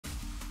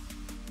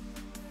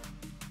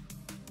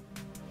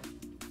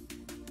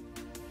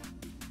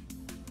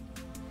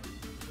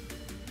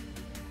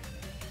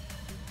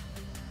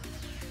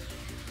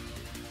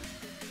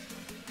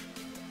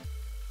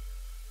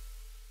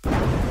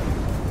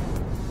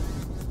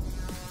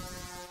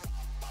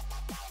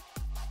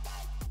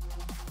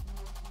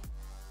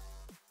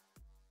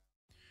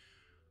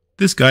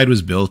This guide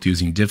was built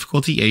using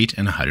difficulty 8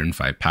 and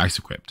 105 packs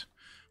equipped.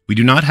 We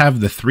do not have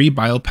the 3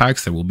 bio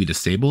packs that will be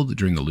disabled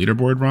during the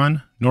leaderboard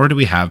run, nor do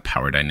we have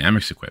power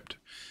dynamics equipped.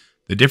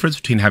 The difference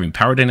between having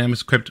power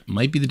dynamics equipped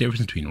might be the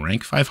difference between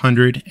rank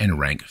 500 and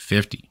rank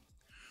 50.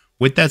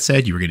 With that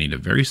said, you are going to need a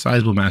very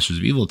sizable Masters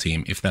of Evil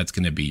team if that's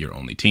going to be your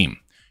only team.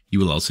 You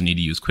will also need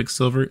to use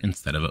Quicksilver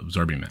instead of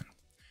Absorbing Man.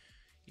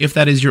 If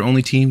that is your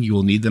only team, you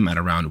will need them at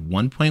around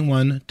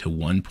 1.1 to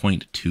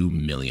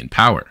 1.2 million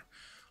power.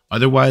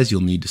 Otherwise,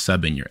 you'll need to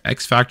sub in your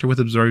X Factor with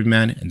Absorbing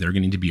Man, and they're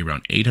going to need to be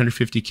around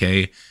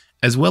 850k,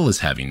 as well as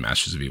having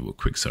Masters of Evil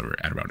Quicksilver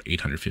at around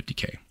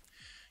 850k.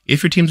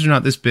 If your teams are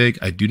not this big,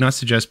 I do not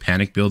suggest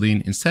panic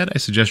building. Instead, I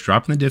suggest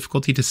dropping the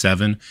difficulty to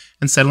 7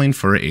 and settling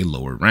for a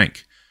lower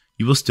rank.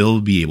 You will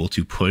still be able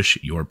to push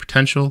your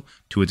potential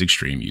to its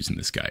extreme using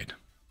this guide.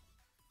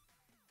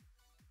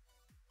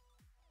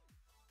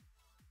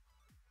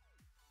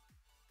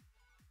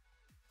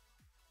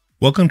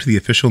 Welcome to the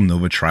official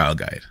Nova trial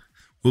guide.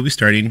 We'll be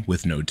starting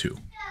with Node 2.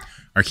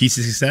 Our keys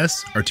to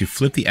success are to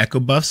flip the Echo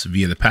buffs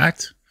via the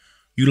Pact,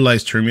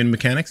 utilize Terminator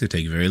mechanics to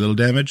take very little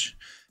damage,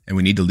 and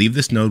we need to leave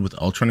this node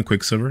with Ultron and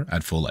Quicksilver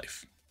at full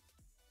life.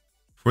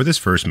 For this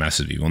first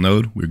Master of Evil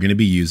node, we're going to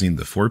be using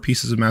the 4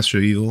 pieces of Master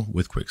of Evil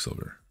with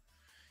Quicksilver.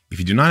 If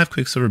you do not have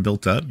Quicksilver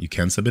built up, you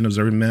can sub in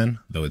Absorbing Man,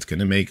 though it's going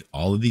to make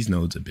all of these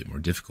nodes a bit more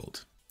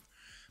difficult.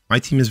 My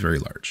team is very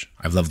large.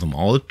 I've leveled them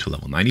all up to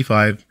level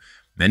 95.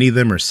 Many of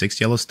them are 6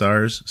 yellow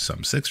stars,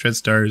 some 6 red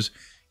stars.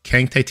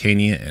 Kang,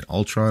 Titania, and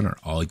Ultron are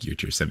all gear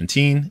tier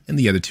 17, and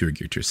the other 2 are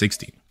gear tier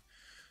 16.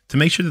 To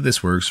make sure that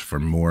this works for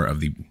more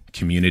of the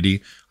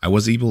community, I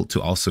was able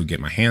to also get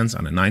my hands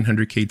on a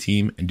 900k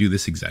team and do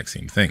this exact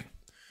same thing.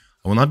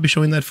 I will not be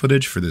showing that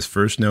footage for this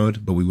first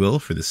node, but we will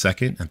for the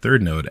second and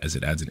third node as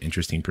it adds an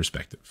interesting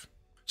perspective.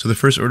 So the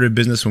first order of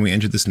business when we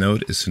enter this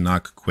node is to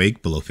knock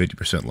Quake below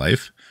 50%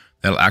 life.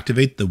 That'll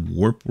activate the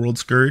Warp World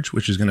Scourge,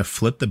 which is going to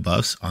flip the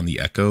buffs on the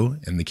Echo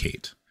and the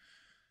Kate.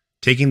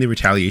 Taking the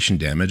retaliation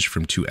damage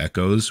from 2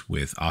 Echoes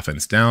with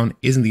offense down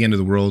isn't the end of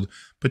the world,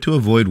 but to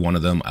avoid one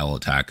of them, I will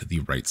attack the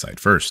right side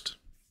first.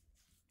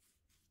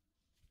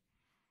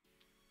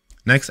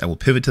 Next, I will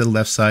pivot to the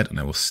left side and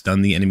I will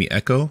stun the enemy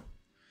Echo,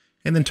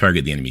 and then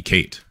target the enemy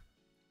Kate.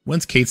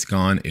 Once Kate's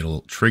gone,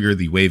 it'll trigger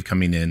the wave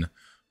coming in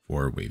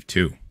for wave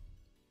 2.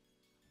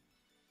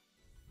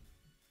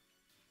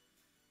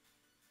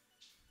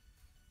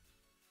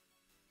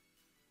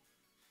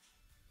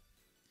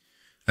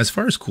 As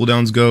far as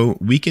cooldowns go,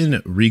 we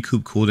can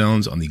recoup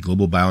cooldowns on the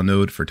Global Bio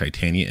node for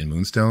Titania and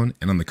Moonstone,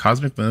 and on the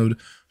Cosmic mode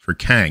for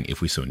Kang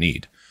if we so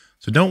need.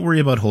 So don't worry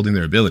about holding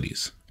their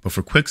abilities, but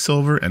for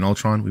Quicksilver and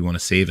Ultron, we want to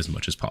save as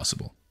much as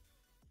possible.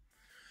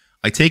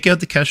 I take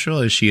out the Kestrel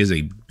as she is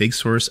a big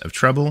source of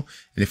trouble,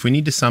 and if we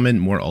need to summon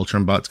more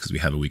Ultron bots because we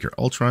have a weaker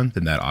Ultron,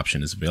 then that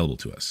option is available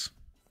to us.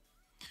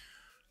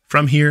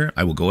 From here,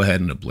 I will go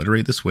ahead and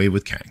obliterate this wave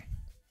with Kang.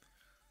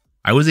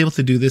 I was able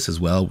to do this as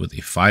well with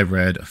a 5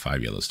 red,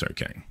 5 yellow star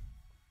Kang.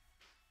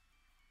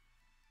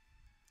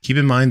 Keep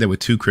in mind that with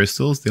 2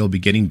 crystals, they'll be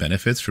getting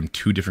benefits from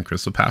 2 different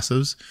crystal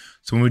passives,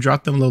 so when we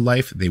drop them low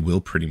life, they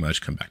will pretty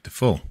much come back to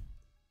full.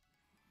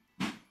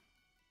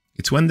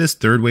 It's when this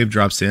third wave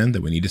drops in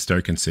that we need to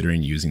start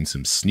considering using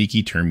some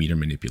sneaky turn meter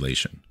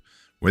manipulation,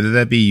 whether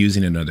that be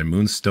using another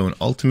Moonstone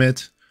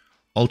Ultimate,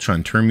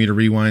 Ultron turn meter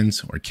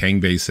rewinds, or Kang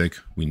Basic.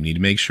 We need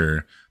to make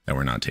sure that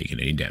we're not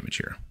taking any damage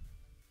here.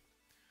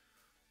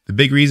 The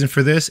big reason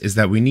for this is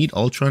that we need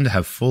Ultron to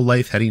have full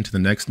life heading to the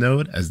next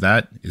node, as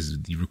that is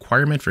the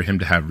requirement for him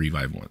to have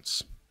revive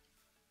once.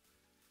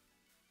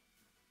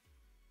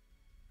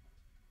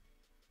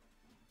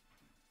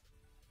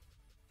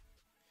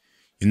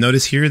 You'll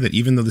notice here that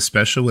even though the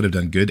special would have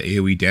done good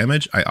AoE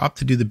damage, I opt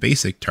to do the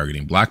basic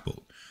targeting Black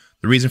Bolt.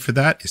 The reason for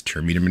that is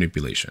turn meter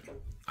manipulation.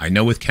 I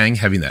know with Kang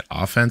having that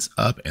offense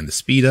up and the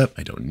speed up,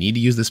 I don't need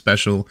to use the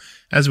special,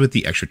 as with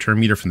the extra turn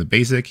meter from the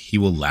basic, he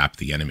will lap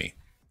the enemy.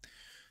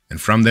 And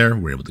from there,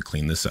 we're able to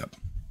clean this up.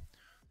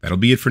 That'll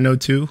be it for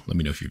Node 2. Let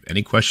me know if you have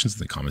any questions in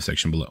the comment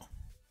section below.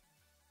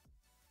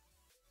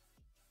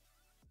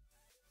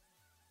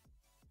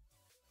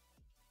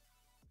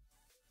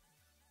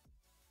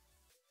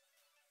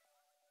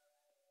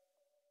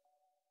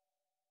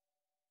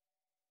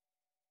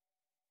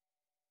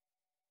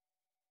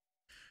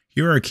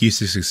 Here are our keys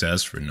to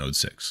success for Node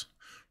 6.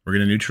 We're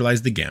going to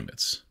neutralize the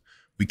Gambits.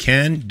 We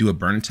can do a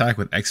burn attack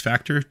with X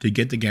Factor to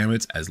get the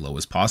Gambits as low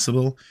as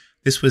possible.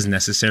 This was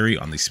necessary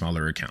on the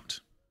smaller account.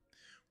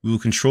 We will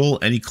control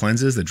any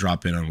cleanses that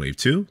drop in on wave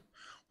 2.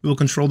 We will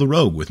control the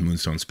Rogue with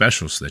Moonstone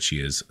Special so that she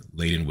is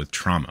laden with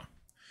trauma.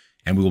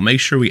 And we will make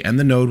sure we end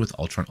the node with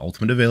Ultron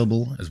Ultimate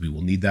available, as we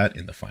will need that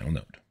in the final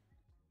node.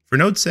 For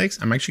Node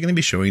 6, I'm actually going to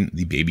be showing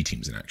the baby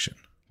teams in action.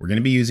 We're going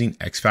to be using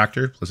X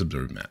Factor plus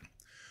Absorbing Man.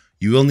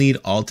 You will need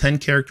all 10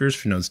 characters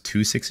for nodes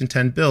 2, 6, and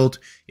 10 built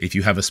if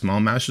you have a small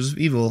Masters of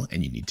Evil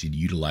and you need to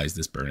utilize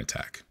this burn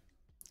attack.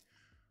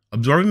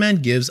 Absorbing Man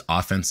gives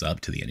offense up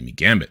to the enemy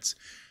Gambits.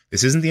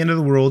 This isn't the end of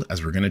the world,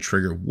 as we're going to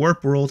trigger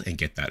Warp World and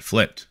get that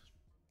flipped.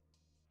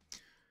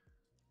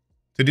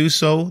 To do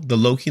so, the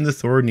Loki and the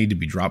Thor need to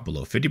be dropped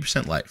below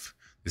 50% life.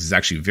 This is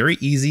actually very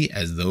easy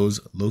as those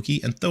Loki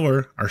and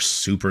Thor are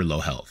super low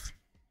health.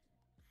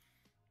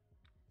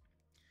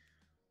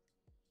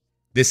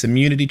 This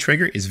immunity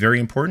trigger is very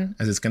important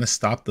as it's going to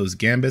stop those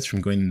gambits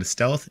from going into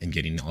stealth and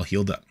getting all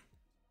healed up.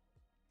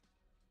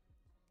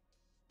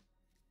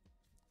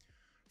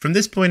 From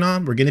this point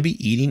on, we're going to be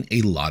eating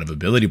a lot of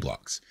ability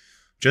blocks.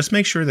 Just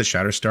make sure that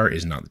Shatterstar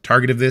is not the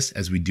target of this,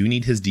 as we do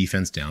need his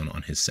defense down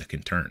on his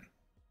second turn.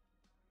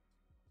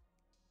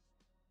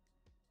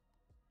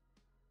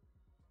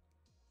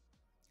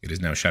 It is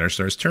now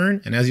Shatterstar's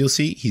turn, and as you'll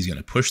see, he's going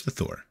to push the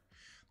Thor.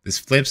 This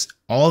flips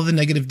all of the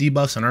negative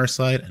debuffs on our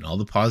side and all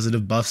the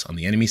positive buffs on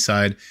the enemy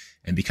side,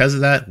 and because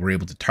of that, we're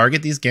able to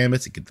target these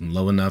gambits and get them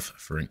low enough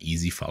for an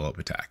easy follow-up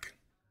attack.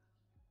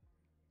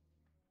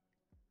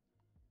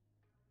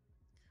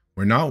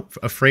 We're not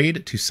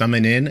afraid to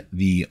summon in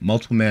the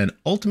Multiple Man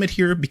Ultimate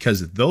here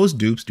because those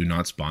dupes do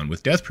not spawn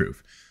with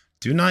Deathproof.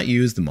 Do not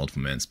use the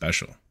Multiple Man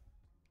Special.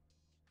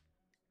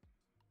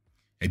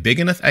 A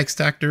big enough X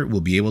Factor will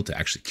be able to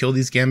actually kill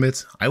these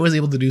gambits. I was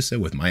able to do so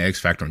with my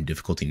X Factor on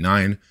difficulty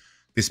 9.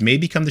 This may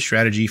become the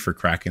strategy for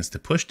Krakens to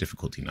push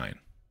difficulty 9.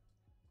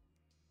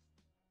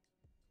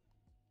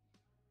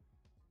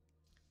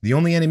 The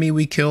only enemy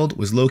we killed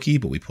was Loki,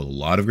 but we pulled a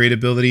lot of great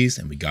abilities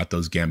and we got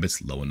those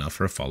gambits low enough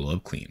for a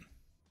follow-up clean.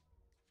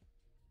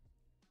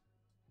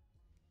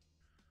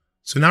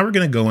 So now we're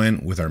going to go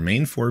in with our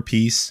main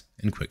 4-piece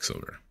and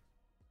Quicksilver.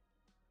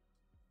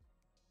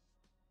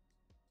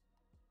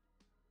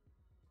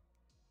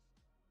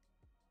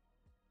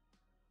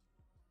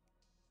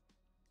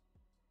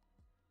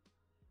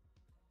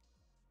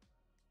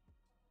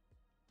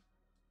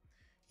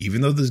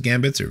 Even though those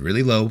gambits are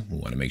really low, we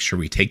want to make sure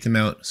we take them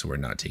out so we're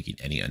not taking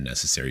any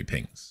unnecessary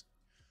pings.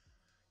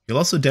 You'll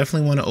also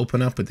definitely want to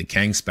open up with the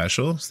Kang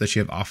special so that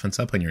you have offense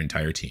up on your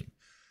entire team.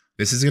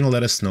 This is going to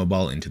let us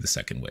snowball into the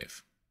second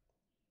wave.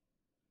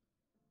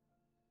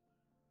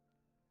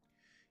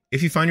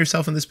 If you find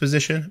yourself in this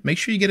position, make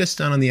sure you get a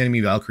stun on the enemy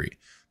Valkyrie.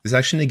 This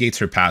actually negates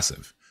her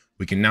passive.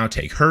 We can now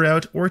take her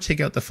out or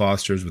take out the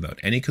Fosters without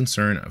any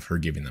concern of her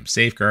giving them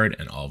Safeguard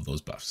and all of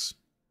those buffs.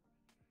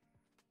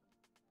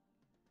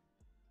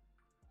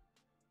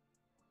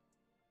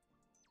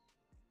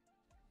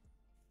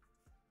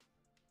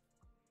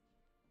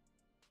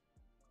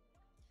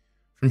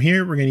 From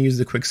here, we're going to use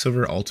the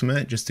Quicksilver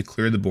Ultimate just to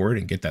clear the board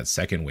and get that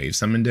second wave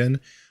summoned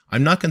in.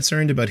 I'm not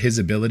concerned about his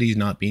abilities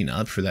not being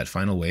up for that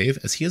final wave,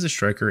 as he is a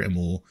striker and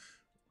will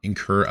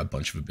incur a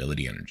bunch of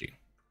ability energy.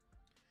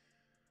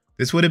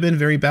 This would have been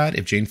very bad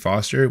if Jane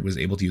Foster was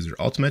able to use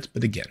her ultimate,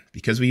 but again,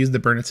 because we used the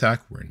burn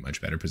attack, we're in much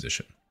better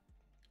position.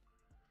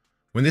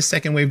 When this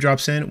second wave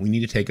drops in, we need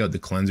to take out the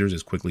cleansers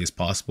as quickly as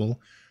possible.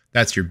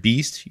 That's your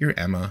Beast, your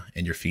Emma,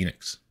 and your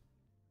Phoenix.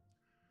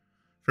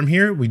 From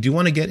here, we do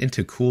want to get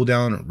into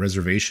cooldown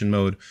reservation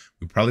mode.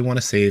 We probably want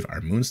to save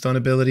our Moonstone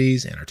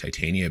abilities and our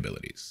Titania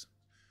abilities.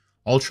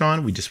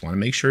 Ultron, we just want to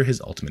make sure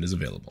his ultimate is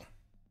available.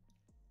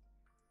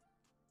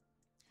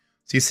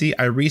 So you see,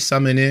 I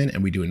resummon in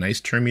and we do a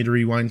nice turn meter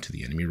rewind to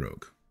the enemy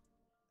rogue.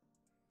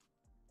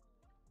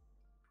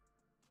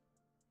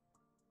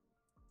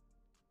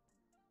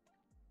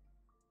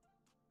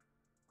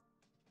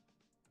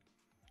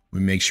 We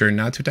make sure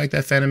not to attack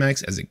that Phantom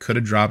X as it could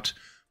have dropped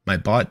my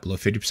bot below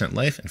 50%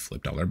 life and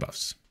flipped all our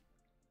buffs.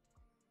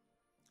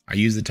 I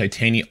use the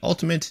Titania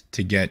ultimate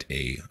to get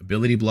a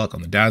ability block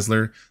on the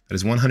Dazzler that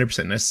is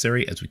 100%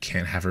 necessary as we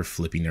can't have her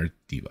flipping our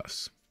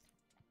debuffs.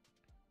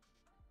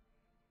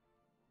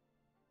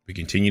 We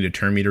continue to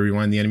turn meter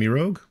rewind the enemy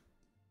rogue.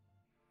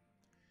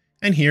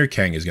 And here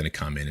Kang is going to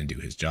come in and do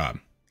his job.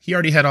 He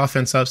already had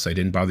offense up, so I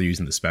didn't bother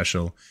using the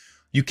special.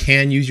 You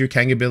can use your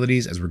Kang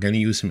abilities as we're going to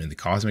use him in the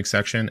Cosmic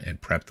section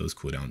and prep those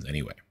cooldowns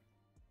anyway.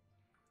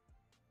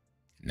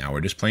 Now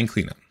we're just playing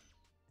cleanup.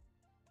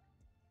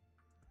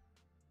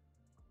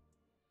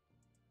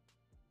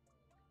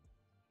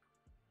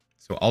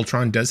 So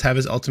Ultron does have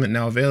his ultimate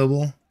now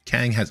available.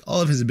 Kang has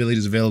all of his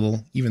abilities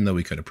available, even though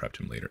we could have prepped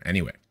him later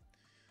anyway.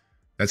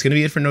 That's going to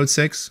be it for Node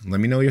 6. Let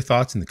me know your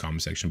thoughts in the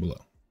comment section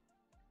below.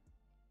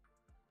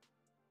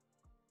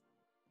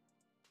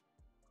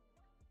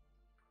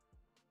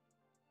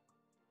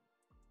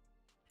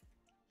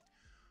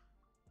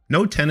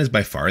 Node 10 is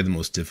by far the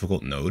most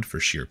difficult node for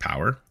sheer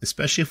power,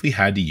 especially if we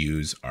had to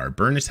use our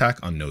burn attack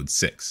on Node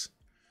 6.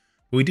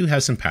 But we do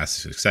have some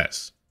passive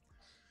success.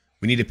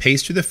 We need to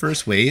pace through the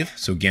first wave,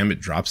 so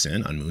Gambit drops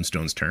in on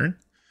Moonstone's turn.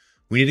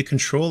 We need to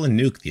control and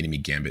nuke the enemy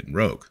Gambit and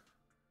Rogue.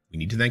 We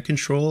need to then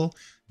control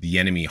the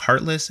enemy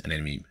Heartless and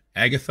enemy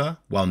Agatha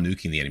while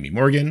nuking the enemy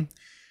Morgan.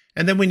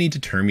 And then we need to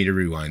turn meter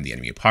rewind the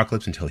enemy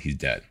Apocalypse until he's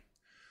dead.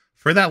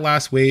 For that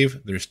last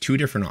wave, there's two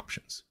different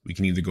options. We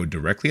can either go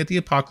directly at the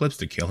Apocalypse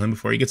to kill him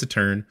before he gets a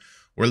turn,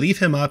 or leave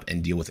him up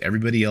and deal with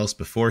everybody else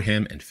before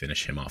him and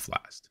finish him off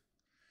last.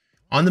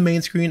 On the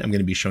main screen, I'm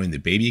going to be showing the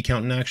baby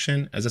account in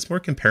action, as it's more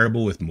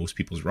comparable with most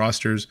people's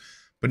rosters,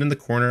 but in the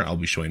corner, I'll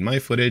be showing my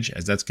footage,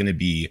 as that's going to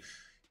be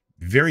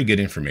very good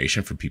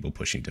information for people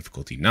pushing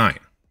difficulty 9.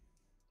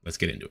 Let's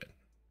get into it.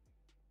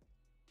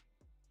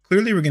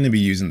 Clearly we're going to be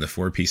using the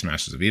 4-piece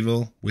Masters of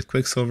Evil with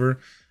Quicksilver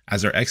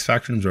as our X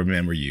Factor and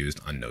Absorbing were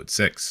used on Node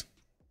 6.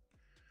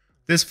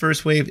 This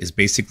first wave is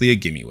basically a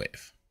gimme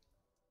wave.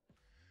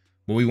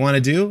 What we want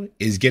to do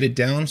is get it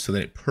down so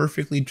that it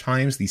perfectly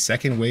times the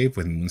second wave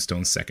with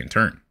Moonstone's second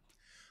turn.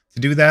 To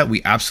do that,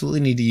 we absolutely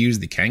need to use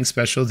the Kang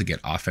special to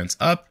get offense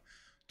up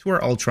to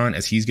our Ultron,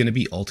 as he's going to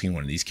be ulting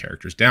one of these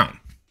characters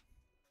down.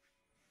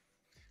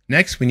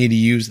 Next, we need to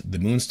use the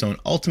Moonstone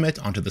ultimate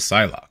onto the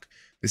Psylocke.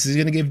 This is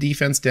going to give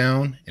defense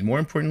down, and more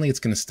importantly,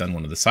 it's going to stun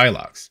one of the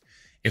Psylocks.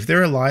 If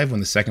they're alive when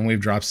the second wave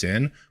drops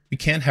in, we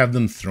can't have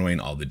them throwing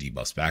all the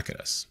debuffs back at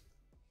us.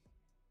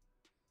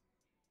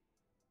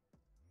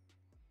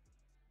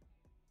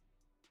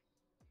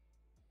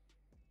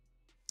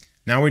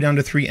 Now we're down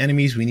to 3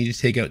 enemies. We need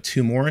to take out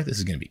 2 more. This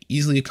is going to be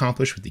easily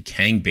accomplished with the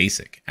Kang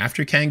basic.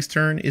 After Kang's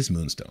turn is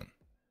Moonstone.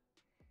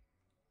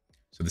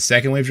 So the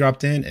second wave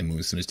dropped in and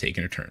Moonstone is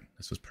taking her turn.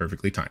 This was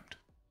perfectly timed.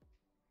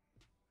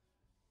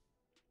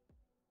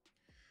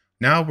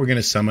 Now we're going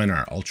to summon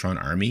our Ultron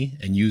army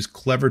and use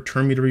clever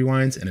turn meter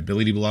rewinds and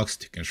ability blocks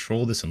to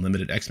control this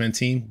unlimited X-Men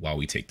team while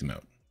we take them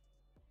out.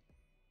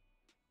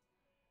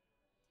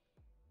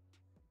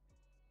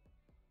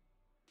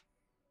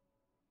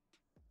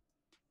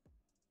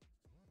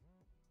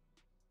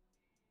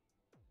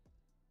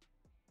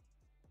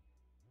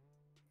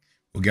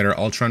 We'll get our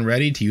Ultron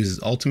ready to use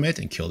his ultimate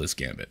and kill this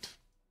Gambit.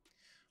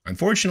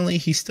 Unfortunately,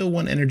 he's still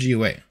 1 energy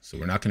away, so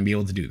we're not going to be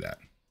able to do that.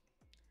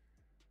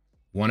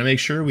 We want to make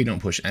sure we don't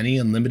push any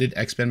unlimited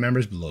X-Men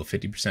members below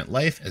 50%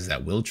 life, as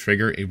that will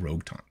trigger a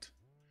rogue taunt.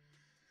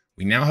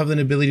 We now have an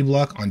ability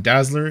block on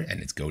Dazzler,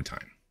 and it's go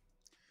time.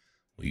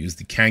 We'll use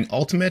the Kang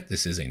ultimate.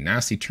 This is a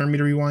nasty turn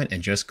meter rewind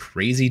and just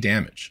crazy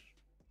damage.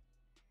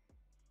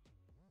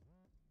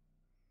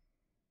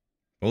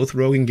 Both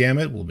Rogue and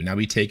Gambit will now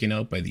be taken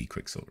out by the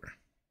Quicksilver.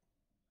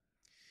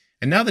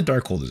 And now the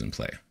Darkhold is in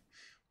play.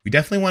 We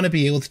definitely want to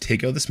be able to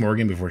take out this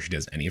Morgan before she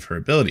does any of her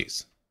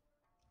abilities.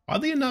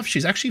 Oddly enough,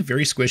 she's actually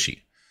very squishy,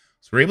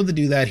 so we're able to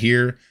do that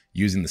here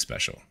using the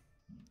special.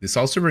 This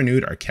also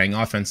renewed our Kang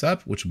offense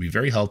up, which will be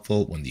very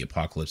helpful when the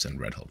Apocalypse and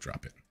Red Hulk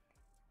drop in.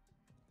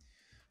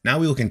 Now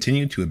we will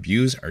continue to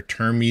abuse our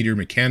turn meter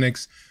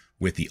mechanics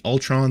with the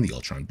Ultron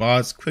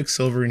bots,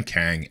 Quicksilver, and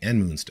Kang, and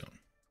Moonstone.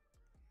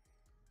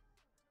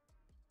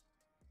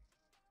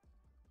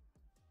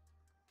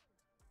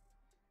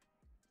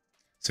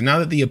 So now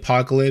that the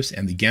Apocalypse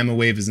and the Gamma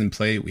Wave is in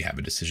play, we have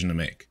a decision to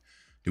make.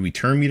 Do we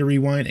turn meter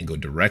rewind and go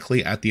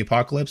directly at the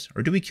Apocalypse,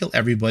 or do we kill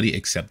everybody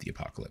except the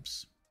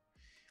Apocalypse?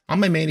 On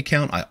my main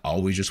account, I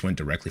always just went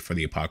directly for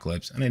the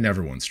Apocalypse, and I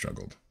never once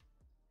struggled.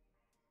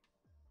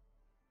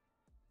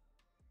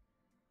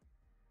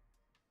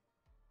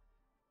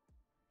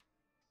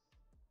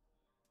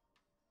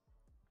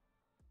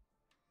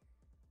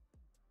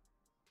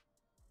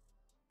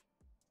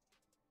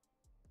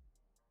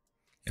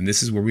 And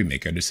this is where we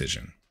make our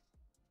decision.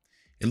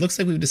 It looks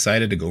like we've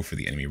decided to go for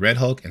the enemy Red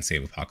Hulk and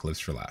save Apocalypse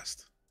for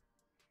last.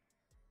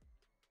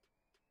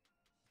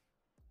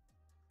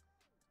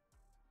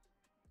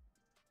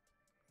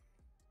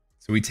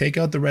 So we take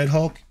out the Red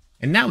Hulk,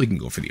 and now we can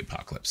go for the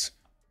Apocalypse.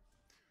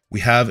 We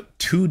have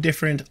 2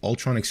 different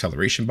Ultron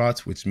acceleration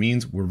bots, which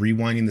means we're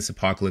rewinding this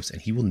Apocalypse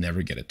and he will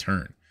never get a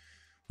turn.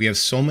 We have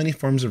so many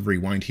forms of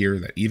rewind here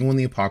that even when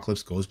the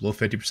Apocalypse goes below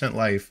 50%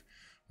 life,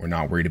 we're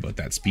not worried about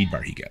that speed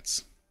bar he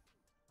gets.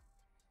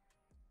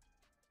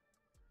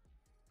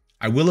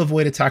 I will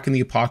avoid attacking the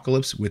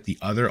Apocalypse with the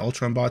other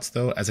Ultron bots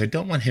though, as I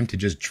don't want him to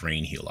just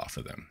drain heal off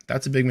of them.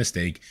 That's a big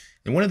mistake,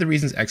 and one of the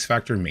reasons X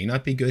Factor may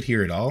not be good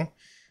here at all,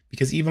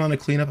 because even on a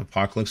cleanup,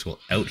 Apocalypse will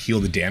out-heal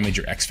the damage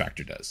your X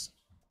Factor does.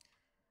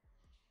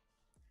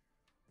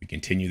 We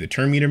continue the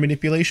turn meter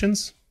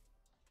manipulations,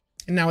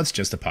 and now it's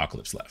just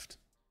Apocalypse left.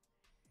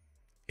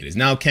 It is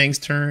now Kang's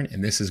turn,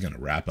 and this is going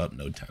to wrap up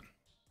Node 10.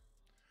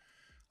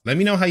 Let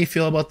me know how you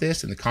feel about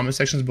this in the comment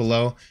sections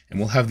below, and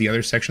we'll have the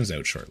other sections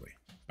out shortly.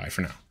 Bye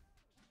for now.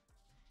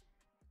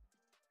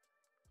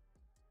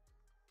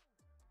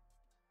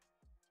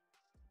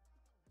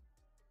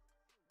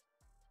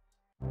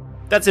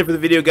 That's it for the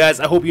video, guys.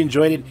 I hope you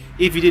enjoyed it.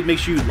 If you did, make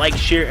sure you like,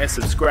 share, and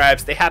subscribe.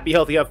 Stay happy,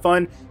 healthy, have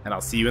fun, and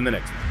I'll see you in the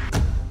next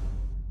one.